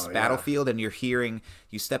walking around this battlefield and you're hearing.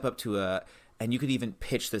 You step up to And you could even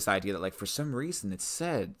pitch this idea that, like, for some reason it's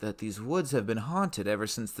said that these woods have been haunted ever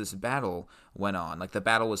since this battle went on. Like, the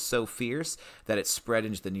battle was so fierce that it spread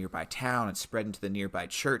into the nearby town, it spread into the nearby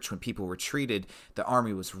church. When people retreated, the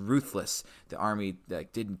army was ruthless. The army,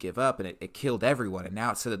 like, didn't give up, and it killed everyone. And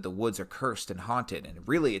now it's said that the woods are cursed and haunted. And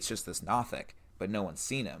really, it's just this Nothic, but no one's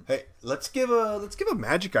seen him. Hey, let's give a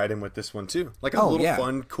magic item with this one too, like a little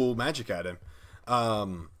fun, cool magic item.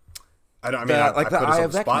 I put us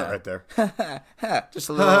on the spot right there. Just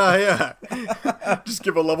a little. Yeah. Just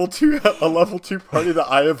give a level 2 party the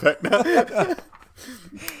Eye of Vecna.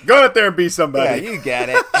 Go out there and be somebody. Yeah, you get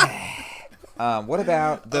it. What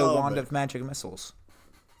about the Wand of Magic Missiles?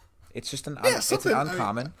 It's just an it's an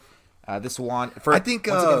uncommon. This wand for, I think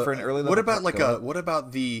once again, for an early level. What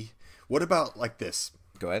about like this?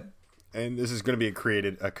 Go ahead. And this is going to be a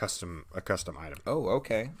custom item. Oh,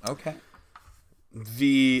 okay.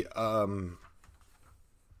 The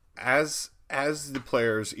as the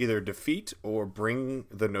players either defeat or bring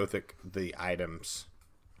the Nothic the items,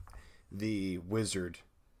 the wizard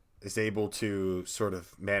is able to sort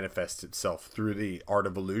of manifest itself through the art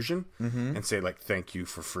of illusion and say, like, thank you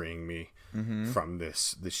for freeing me from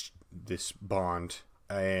this bond.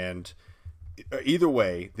 And either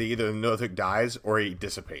way, either the Nothic dies or he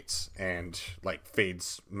dissipates and, like,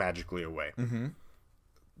 fades magically away.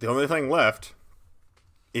 The only thing left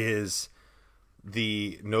is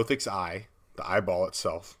the Nothic's eye, the eyeball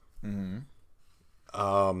itself, and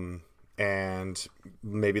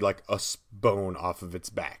maybe like a bone off of its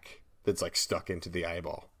back that's like stuck into the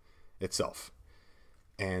eyeball itself.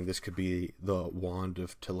 And this could be the Wand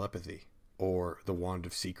of Telepathy or the Wand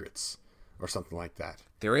of Secrets or something like that.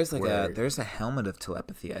 There is like there's a helmet of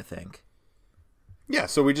telepathy, I think. Yeah,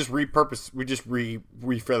 so we just reflavor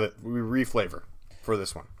for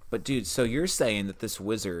this one. But dude, so you're saying that this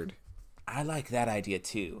wizard, I like that idea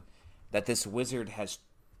too, that this wizard has,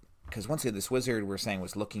 because once again, this wizard we're saying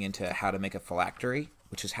was looking into how to make a phylactery,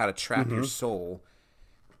 which is how to trap your soul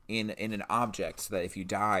in an object so that if you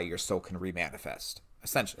die, your soul can remanifest.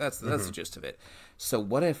 Essentially, that's the gist of it. So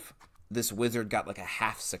what if this wizard got like a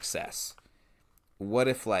half success? What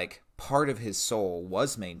if like part of his soul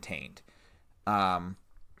was maintained?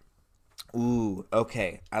 Ooh,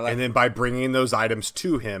 okay. I like. And then by bringing those items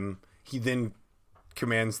to him, he then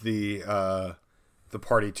commands the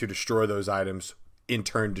party to destroy those items, in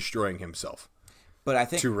turn destroying himself. But I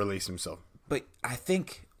think to release himself. But I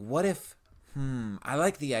think, what if? I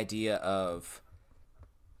like the idea of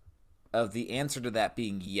the answer to that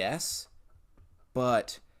being yes,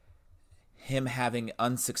 but him having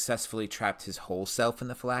unsuccessfully trapped his whole self in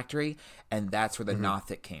the phylactery, and that's where the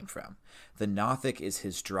Nothic came from. The Nothic is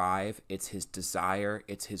his drive, it's his desire,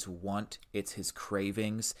 it's his want, it's his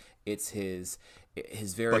cravings, it's his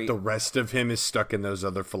very... But the rest of him is stuck in those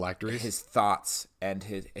other phylacteries? His thoughts and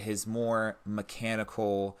his more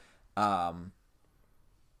mechanical...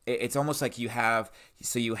 it's almost like you have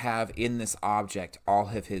in this object all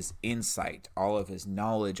of his insight, all of his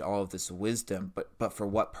knowledge, all of this wisdom, but for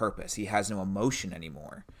what purpose? He has no emotion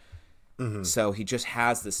anymore. So he just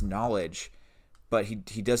has this knowledge, but he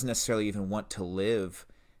doesn't necessarily even want to live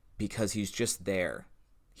because he's just there.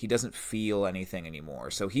 He doesn't feel anything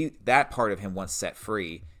anymore. So that part of him wants set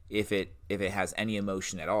free if it has any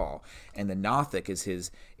emotion at all. And the Nothic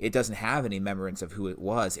is it doesn't have any remembrance of who it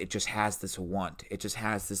was. It just has this want. It just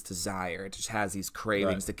has this desire. It just has these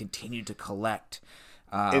cravings that continue to collect.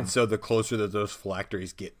 And so the closer that those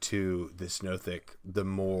phylacteries get to this Nothic, the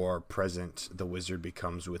more present the wizard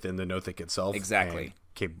becomes within the Nothic itself. Exactly.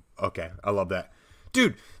 Okay, I love that.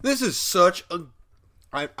 Dude, this is such a...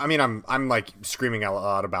 I mean, I'm like screaming out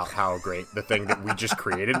loud about how great the thing that we just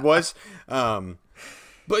created was.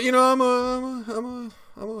 But you know, I'm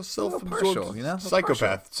a self-absorbed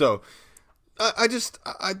psychopath. So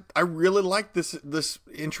I really like this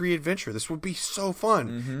entry adventure. This would be so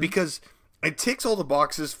fun because it ticks all the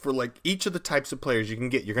boxes for like each of the types of players you can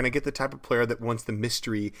get. You're going to get the type of player that wants the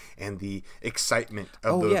mystery and the excitement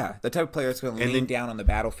of the type of player that's going to lean down on the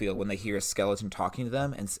battlefield when they hear a skeleton talking to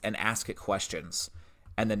them and ask it questions.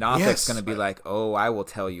 And the Nothic's going to be like, oh, I will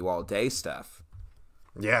tell you all day stuff.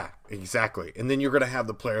 Yeah, exactly. And then you're going to have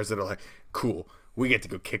the players that are like, cool, we get to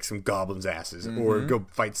go kick some goblins' asses or go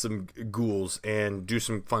fight some ghouls and do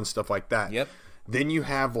some fun stuff like that. Yep. Then you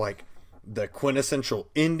have like the quintessential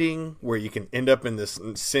ending where you can end up in this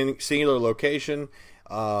singular location.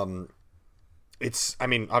 It's, I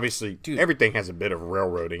mean, obviously, everything has a bit of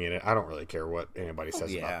railroading in it. I don't really care what anybody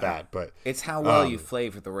says about that, but it's how well you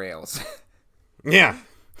flavor the rails. Yeah.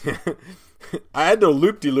 I had to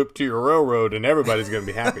loop-de-loop to your railroad, and everybody's going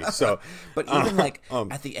to be happy. So, but even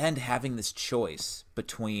at the end, having this choice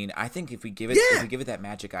between, I think if we give it that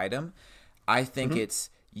magic item, I think it's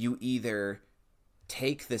you either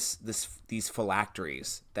take these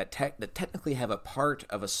phylacteries that technically have a part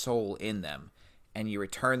of a soul in them, and you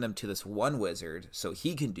return them to this one wizard so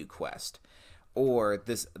he can do quest. Or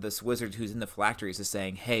this wizard who's in the phylacteries is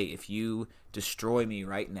saying, hey, if you destroy me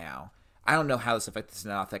right now, I don't know how this affects the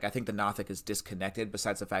Nothic. I think the Nothic is disconnected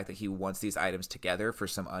besides the fact that he wants these items together for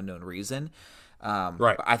some unknown reason.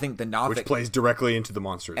 Right. But I think the Nothic... Which plays directly into the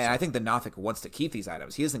monsters. And I think the Nothic wants to keep these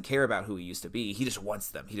items. He doesn't care about who he used to be. He just wants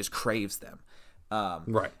them. He just craves them.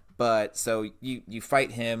 Right. But so you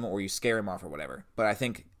fight him or you scare him off or whatever. But I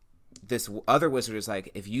think this other wizard is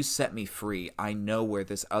like, if you set me free, I know where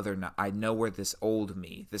this old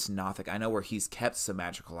me, this Nothic, I know where he's kept some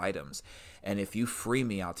magical items. And if you free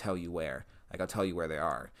me, I'll tell you where. I'll tell you where they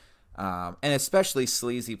are. And especially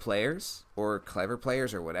sleazy players or clever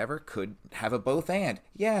players or whatever could have a both and.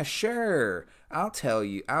 Yeah, sure.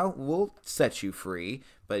 We'll set you free,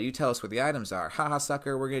 but you tell us where the items are. Ha ha,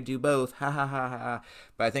 sucker, we're going to do both. Ha ha ha ha.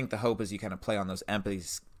 But I think the hope is you kind of play on those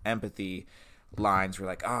empathy lines. We're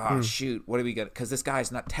like, shoot, what are we going to... Because this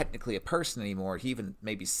guy's not technically a person anymore. He even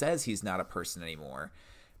maybe says he's not a person anymore,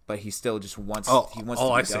 but he still just wants... All to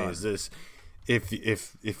I say is this.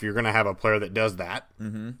 If you're gonna have a player that does that,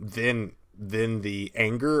 then the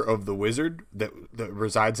anger of the wizard that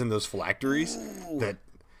resides in those phylacteries,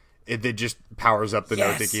 it just powers up the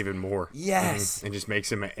Nothic even more. Yes, and just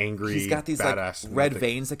makes him an angry. He's got these badass red Nothic.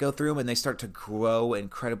 veins that go through him, and they start to grow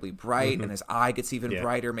incredibly bright, and his eye gets even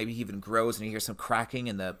brighter. Maybe he even grows, and you hear some cracking,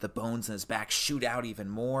 and the bones in his back shoot out even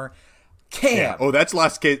more. Cam. Yeah. Oh, that's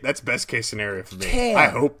best case scenario for me. Cam. I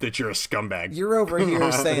hope that you're a scumbag. You're over here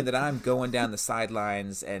saying that I'm going down the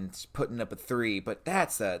sidelines and putting up a 3, but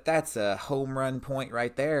that's a home run point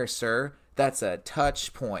right there, sir. That's a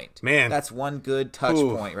touch point. Man. That's one good touch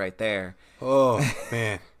point right there. Oh,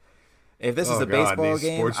 man. If this is a baseball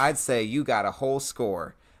game, I'd say you got a whole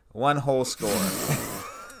score. One whole score.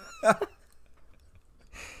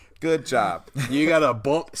 Good job. You got to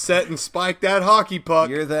bump, set, and spike that hockey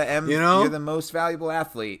puck. You're the most valuable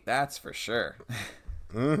athlete. That's for sure.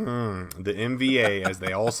 The MVA, as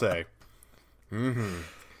they all say.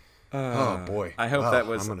 Oh boy. I hope that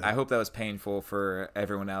was painful for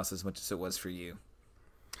everyone else as much as it was for you.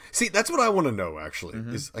 See, that's what I want to know. Actually,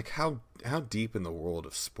 is like how deep in the world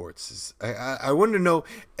of sports is. I want to know.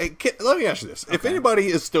 Let me ask you this: If anybody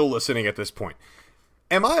is still listening at this point,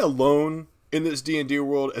 am I alone in this D&D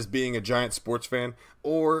world as being a giant sports fan,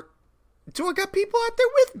 or do I got people out there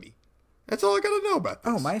with me? That's all I got to know about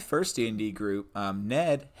this. Oh, my first D&D group,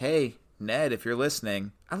 Ned. Hey, Ned, if you're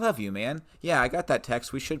listening, I love you, man. Yeah, I got that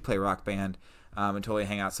text. We should play Rock Band and totally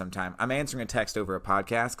hang out sometime. I'm answering a text over a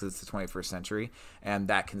podcast because it's the 21st century, and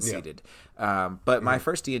that conceded. Yeah. But my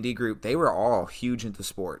first D&D group, they were all huge into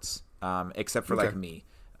sports, except for like me.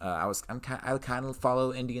 I kind of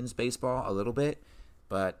follow Indians baseball a little bit,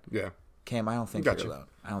 but yeah. Cam, I don't think you're alone.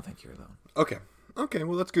 I don't think you're alone. Okay,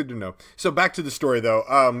 well, that's good to know. So back to the story, though.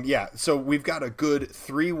 So we've got a good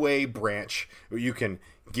 3-way branch. You can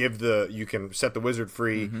set the wizard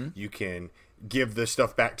free. You can give the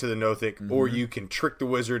stuff back to the Nothic, or you can trick the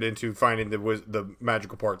wizard into finding the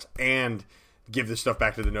magical parts and give the stuff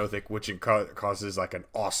back to the Nothic, which causes like an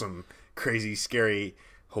awesome, crazy, scary,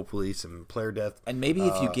 hopefully some player death. And maybe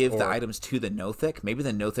if you give the items to the Nothic, maybe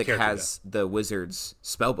the Nothic has the wizard's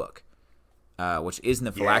spellbook. Which isn't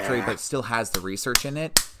a phylactery, but still has the research in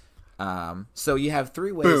it. So you have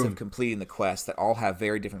 3 ways of completing the quest that all have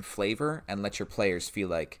very different flavor and let your players feel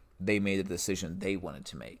like they made the decision they wanted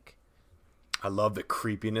to make. I love the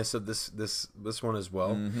creepiness of this one as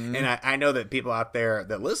well. And I know that people out there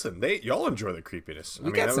that listen, y'all enjoy the creepiness.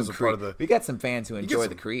 We got some fans who enjoy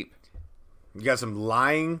the creep. You got some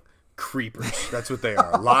lying creepers. That's what they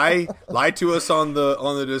are. Lie to us on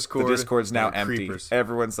the Discord. The Discord's now empty. Creepers.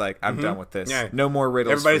 Everyone's like, I'm done with this. Yeah. No more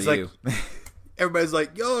riddles for you. Everybody's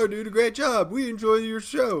like, y'all are doing a great job. We enjoy your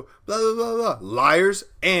show. Blah, blah, blah, blah. Liars,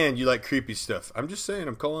 and you like creepy stuff. I'm just saying.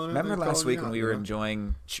 I'm calling it. Remember last week when we were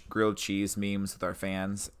enjoying grilled cheese memes with our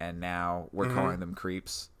fans, and now we're calling them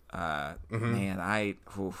creeps? Man,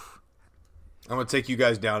 I'm going to take you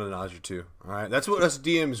guys down a notch or two. All right. That's what us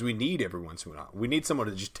DMs we need every once in a while. We need someone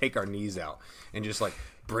to just take our knees out and just like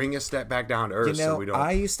bring us back down to earth so we don't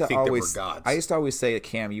think that we're gods. I used to always say that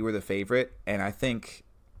Cam, you were the favorite, and I think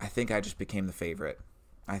I just became the favorite.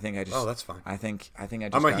 Oh, that's fine. I think I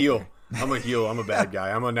just I'm a heel. I'm a heel. I'm a bad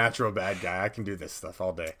guy. I'm a natural bad guy. I can do this stuff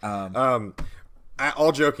all day.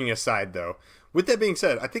 All joking aside though, with that being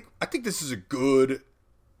said, I think this is a good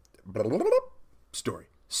story.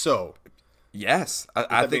 So, Yes,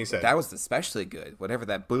 I think said, that was especially good. Whatever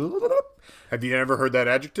that. have you ever heard that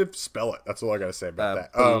adjective? Spell it. That's all I gotta say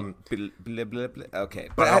about that. Okay,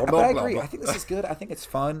 but I agree. I think this is good. I think it's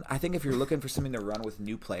fun. I think if you're looking for something to run with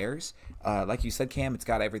new players, like you said, Cam, it's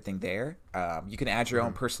got everything there. You can add your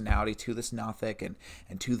own personality to this Nothic and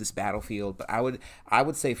to this battlefield. But I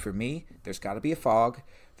would say for me, there's got to be a fog.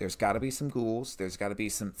 There's got to be some ghouls. There's got to be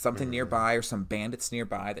something nearby or some bandits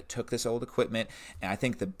nearby that took this old equipment. And I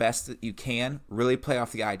think the best that you can really play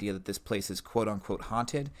off the idea that this place is quote unquote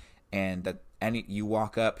haunted, and that you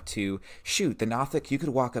walk up to the Nothic. You could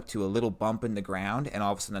walk up to a little bump in the ground, and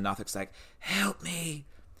all of a sudden the Nothic's like, "Help me,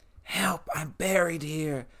 help! I'm buried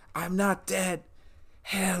here. I'm not dead.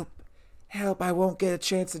 Help! Help, I won't get a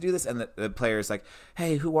chance to do this." And the player's like,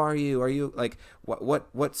 "Hey, who are you? Are you like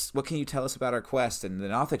what can you tell us about our quest?" And the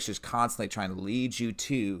Nothic's just constantly trying to lead you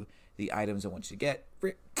to the items I want you to get.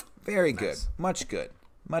 Very good. Nice. Much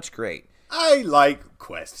great. I like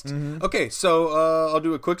quests. Okay, so I'll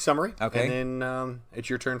do a quick summary. Okay. And then it's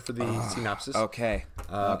your turn for the synopsis. Okay.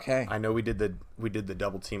 Okay. I know we did the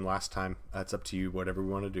double team last time. It's up to you, whatever we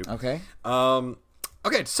want to do. Okay.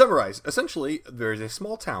 Okay, to summarize, essentially, there's a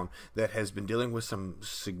small town that has been dealing with some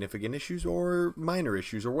significant issues or minor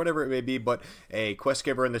issues or whatever it may be, but a quest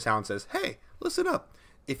giver in the town says, "Hey, listen up.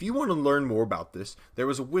 If you want to learn more about this, there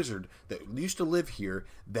was a wizard that used to live here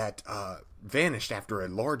that vanished after a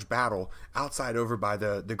large battle outside over by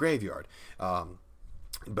the graveyard.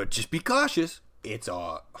 But just be cautious. It's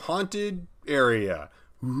a haunted area."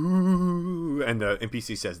 Ooh, and the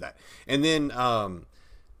NPC says that. And then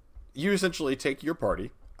you essentially take your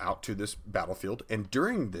party out to this battlefield, and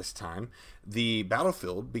during this time, the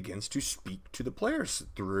battlefield begins to speak to the players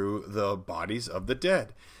through the bodies of the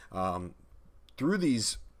dead. Through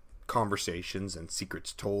these conversations and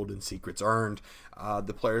secrets told and secrets earned,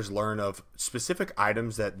 the players learn of specific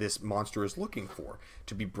items that this monster is looking for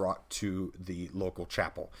to be brought to the local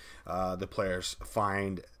chapel. The players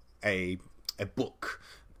find a book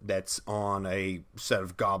that's on a set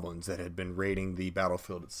of goblins that had been raiding the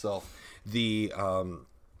battlefield itself. The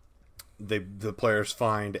players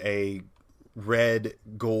find a red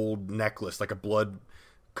gold necklace, like a blood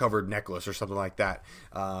covered necklace or something like that,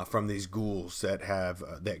 from these ghouls that have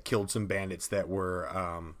that killed some bandits that were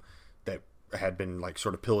that had been like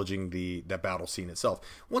sort of pillaging the battle scene itself.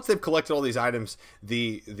 Once they've collected all these items,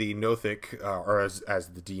 the Nothic, or as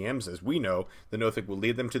the DMs, as we know, the Nothic will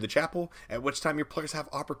lead them to the chapel, at which time your players have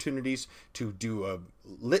opportunities to do a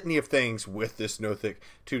litany of things with this Nothic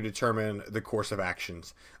to determine the course of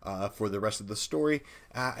actions for the rest of the story.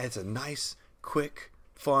 It's a nice, quick,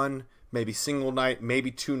 fun, maybe single night,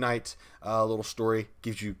 maybe 2 night little story.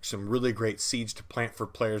 Gives you some really great seeds to plant for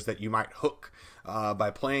players that you might hook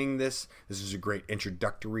by playing this. This is a great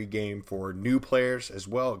introductory game for new players as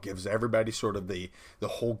well. It gives everybody sort of the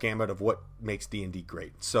whole gamut of what makes D&D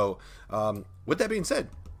great. So with that being said,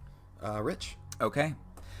 Rich. Okay.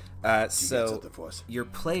 So your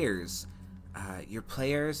players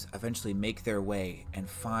eventually make their way and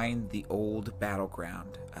find the old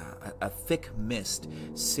battleground. A thick mist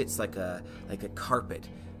sits like a carpet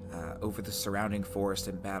over the surrounding forest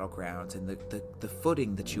and battlegrounds, and the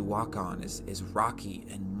footing that you walk on is rocky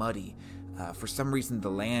and muddy. For some reason,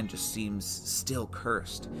 the land just seems still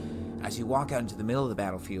cursed. As you walk out into the middle of the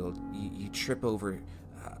battlefield, you trip over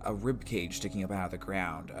a rib cage sticking up out of the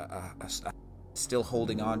ground, still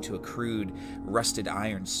holding on to a crude, rusted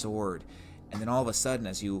iron sword. And then all of a sudden,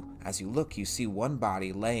 as you look, you see one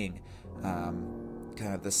body laying,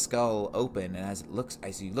 kind of the skull open, and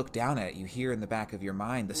as you look down at it, you hear in the back of your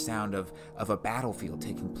mind the sound of a battlefield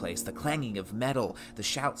taking place, the clanging of metal, the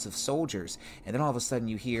shouts of soldiers, and then all of a sudden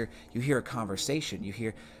you hear a conversation. You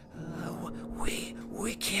hear,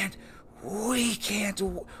 "We can't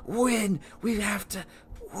win. We have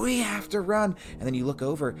to run." And then you look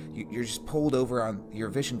over. You're just pulled over. On your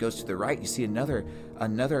vision goes to the right. You see another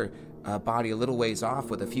body a little ways off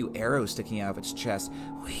with a few arrows sticking out of its chest.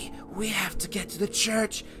 We have to get to the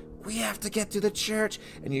church. We have to get to the church.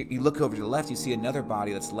 And you look over to the left, you see another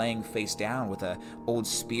body that's laying face down with a old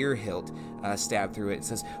spear hilt stabbed through it. It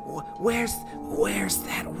says, Where's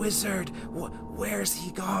that wizard? Where's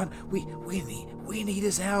he gone? We need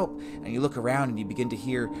his help." And you look around and you begin to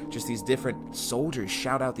hear just these different soldiers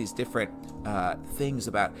shout out these different things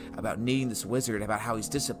about needing this wizard, about how he's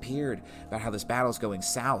disappeared, about how this battle's going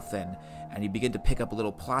south, and you begin to pick up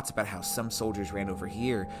little plots about how some soldiers ran over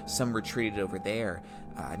here, some retreated over there,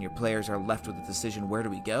 and your players are left with the decision: where do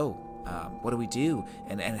we go? What do we do?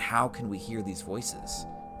 And how can we hear these voices?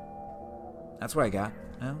 That's what I got.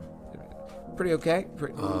 Pretty okay.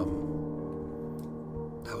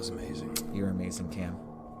 That was amazing. You're amazing, Cam.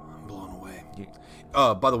 I'm blown away.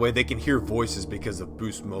 By the way, they can hear voices because of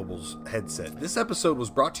Boost Mobile's headset. This episode was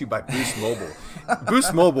brought to you by Boost Mobile.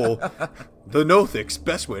 Boost Mobile, the Nothic's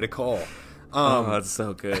best way to call. Oh, that's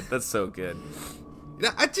so good. That's so good.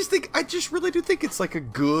 I just really do think it's like a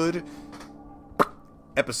good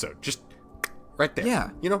episode. Just right there. Yeah,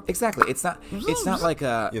 you know, exactly. It's not like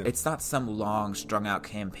it's not some long strung out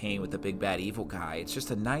campaign with a big bad evil guy. It's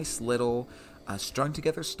just a nice little strung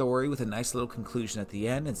together story with a nice little conclusion at the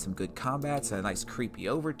end and some good combats and a nice creepy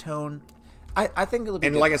overtone. I think it'll be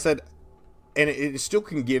and good. Like I said, and it still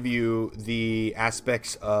can give you the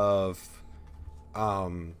aspects of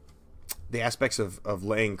laying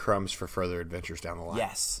crumbs for further adventures down the line.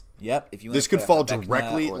 Yes. Yep. If you this could fall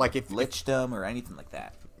directly, like if Lichdom or anything like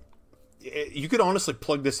that. You could honestly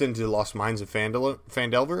plug this into Lost Mines of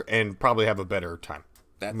Phandelver and probably have a better time.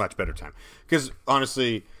 Much better time. Because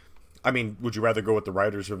honestly, I mean, would you rather go with the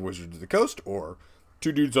writers of Wizards of the Coast or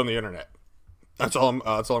two dudes on the internet? That's all I'm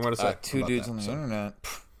going to say. Two dudes on the internet.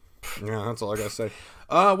 Yeah, that's all I got to say.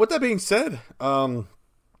 With that being said, you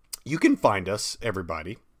can find us,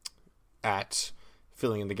 everybody, at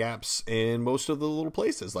Filling in the Gaps in most of the little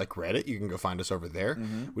places like Reddit. You can go find us over there.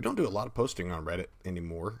 We don't do a lot of posting on Reddit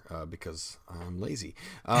anymore because I'm lazy.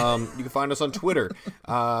 You can find us on Twitter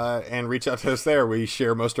and reach out to us there. We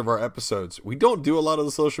share most of our episodes. We don't do a lot of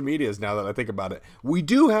the social medias now that I think about it. We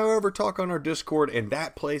do, however, talk on our Discord, and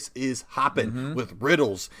that place is hopping with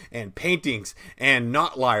riddles and paintings and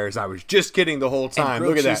not liars. I was just kidding the whole time.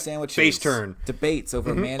 Look at that sandwiches, face turn. Debates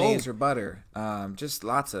over mayonnaise or butter. Just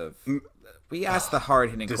lots of... We ask the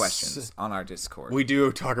hard-hitting questions on our Discord. We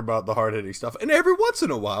do talk about the hard-hitting stuff. And every once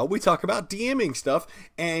in a while, we talk about DMing stuff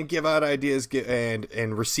and give out ideas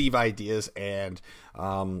and receive ideas and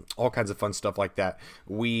all kinds of fun stuff like that.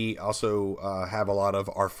 We also have a lot of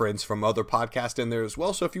our friends from other podcasts in there as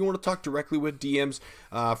well. So if you want to talk directly with DMs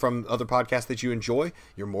from other podcasts that you enjoy,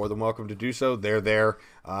 you're more than welcome to do so. They're there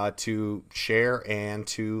to share and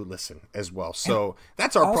to listen as well. So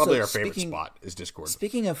that's probably our favorite spot is Discord.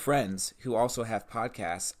 Speaking of friends who also have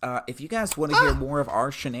podcasts, if you guys want to hear more of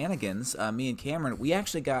our shenanigans, me and Cameron, we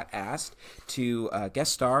actually got asked to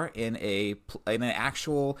guest star in an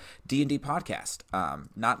actual D&D podcast.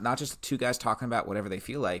 Not just two guys talking about whatever they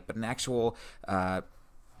feel like, but an actual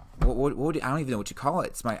what I don't even know what you call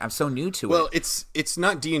it. I'm so new to it. Well, it's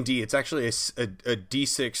not D&D. It's actually a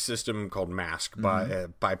D6 system called Mask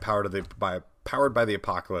powered by the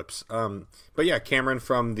Apocalypse. But yeah, Cameron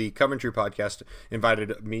from the Coventry podcast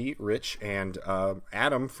invited me, Rich, and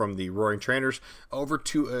Adam from the Roaring Trainers over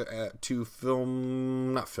to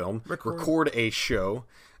record a show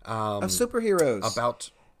of superheroes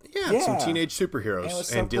about some teenage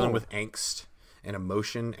superheroes and dealing with angst and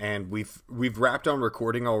emotion, and we've wrapped on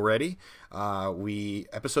recording already.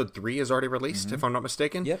 Episode 3 is already released, if I'm not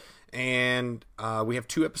mistaken. Yep. And we have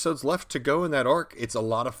 2 episodes left to go in that arc. It's a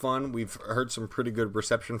lot of fun. We've heard some pretty good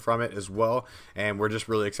reception from it as well, and we're just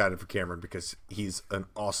really excited for Cameron because he's an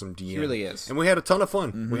awesome DM. He really is. And we had a ton of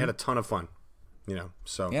fun. We had a ton of fun.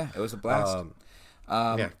 So yeah, it was a blast.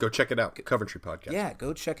 Go check it out. Coventry podcast. Yeah,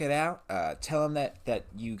 go check it out. Tell them that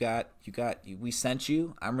we sent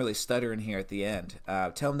you. I'm really stuttering here at the end.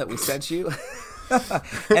 Tell them that we sent you.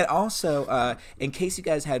 And also, in case you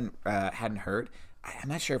guys hadn't heard, I'm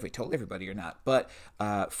not sure if we told everybody or not, but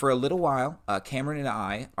for a little while, Cameron and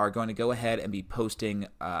I are going to go ahead and be posting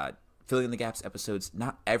Filling in the Gaps episodes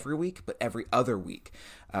not every week, but every other week.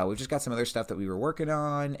 We've just got some other stuff that we were working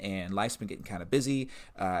on, and life's been getting kind of busy.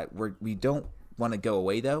 We don't want to go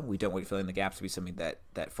away, though. We don't want Filling in the Gaps to be something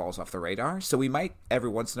that falls off the radar. So we might every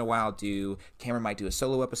once in a while Cameron might do a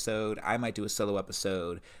solo episode, I might do a solo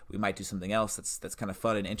episode, we might do something else that's kind of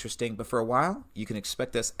fun and interesting. But for a while, you can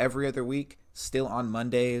expect us every other week, still on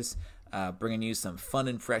Mondays, bringing you some fun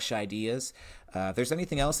and fresh ideas. If there's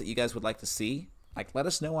anything else that you guys would like to see, let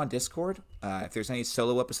us know on Discord. If there's any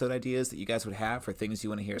solo episode ideas that you guys would have for things you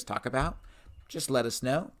want to hear us talk about, just let us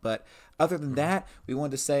know. But other than that, we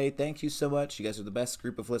wanted to say thank you so much. You guys are the best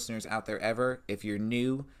group of listeners out there ever. If you're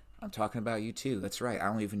new, I'm talking about you too. That's right. I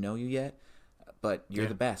don't even know you yet, but you're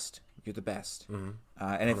the best. You're the best.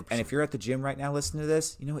 And if you're at the gym right now listening to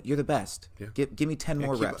this, you know what? You're the best. Yeah. Give me 10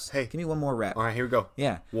 more reps. Give me one more rep. All right, here we go.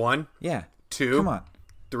 Yeah. 1. Yeah. 2. Come on.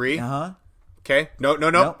 3. Uh-huh. Okay. No.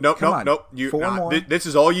 You. 4 more. This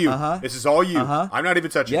is all you. Uh-huh. This is all you. Uh-huh. I'm not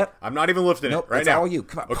even touching. Yep. I'm not even lifting it right it's now. all you.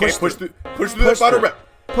 Come on. Okay. Push through that final rep.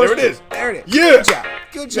 There it is. There it is. Yeah.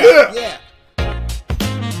 Good job. Yeah.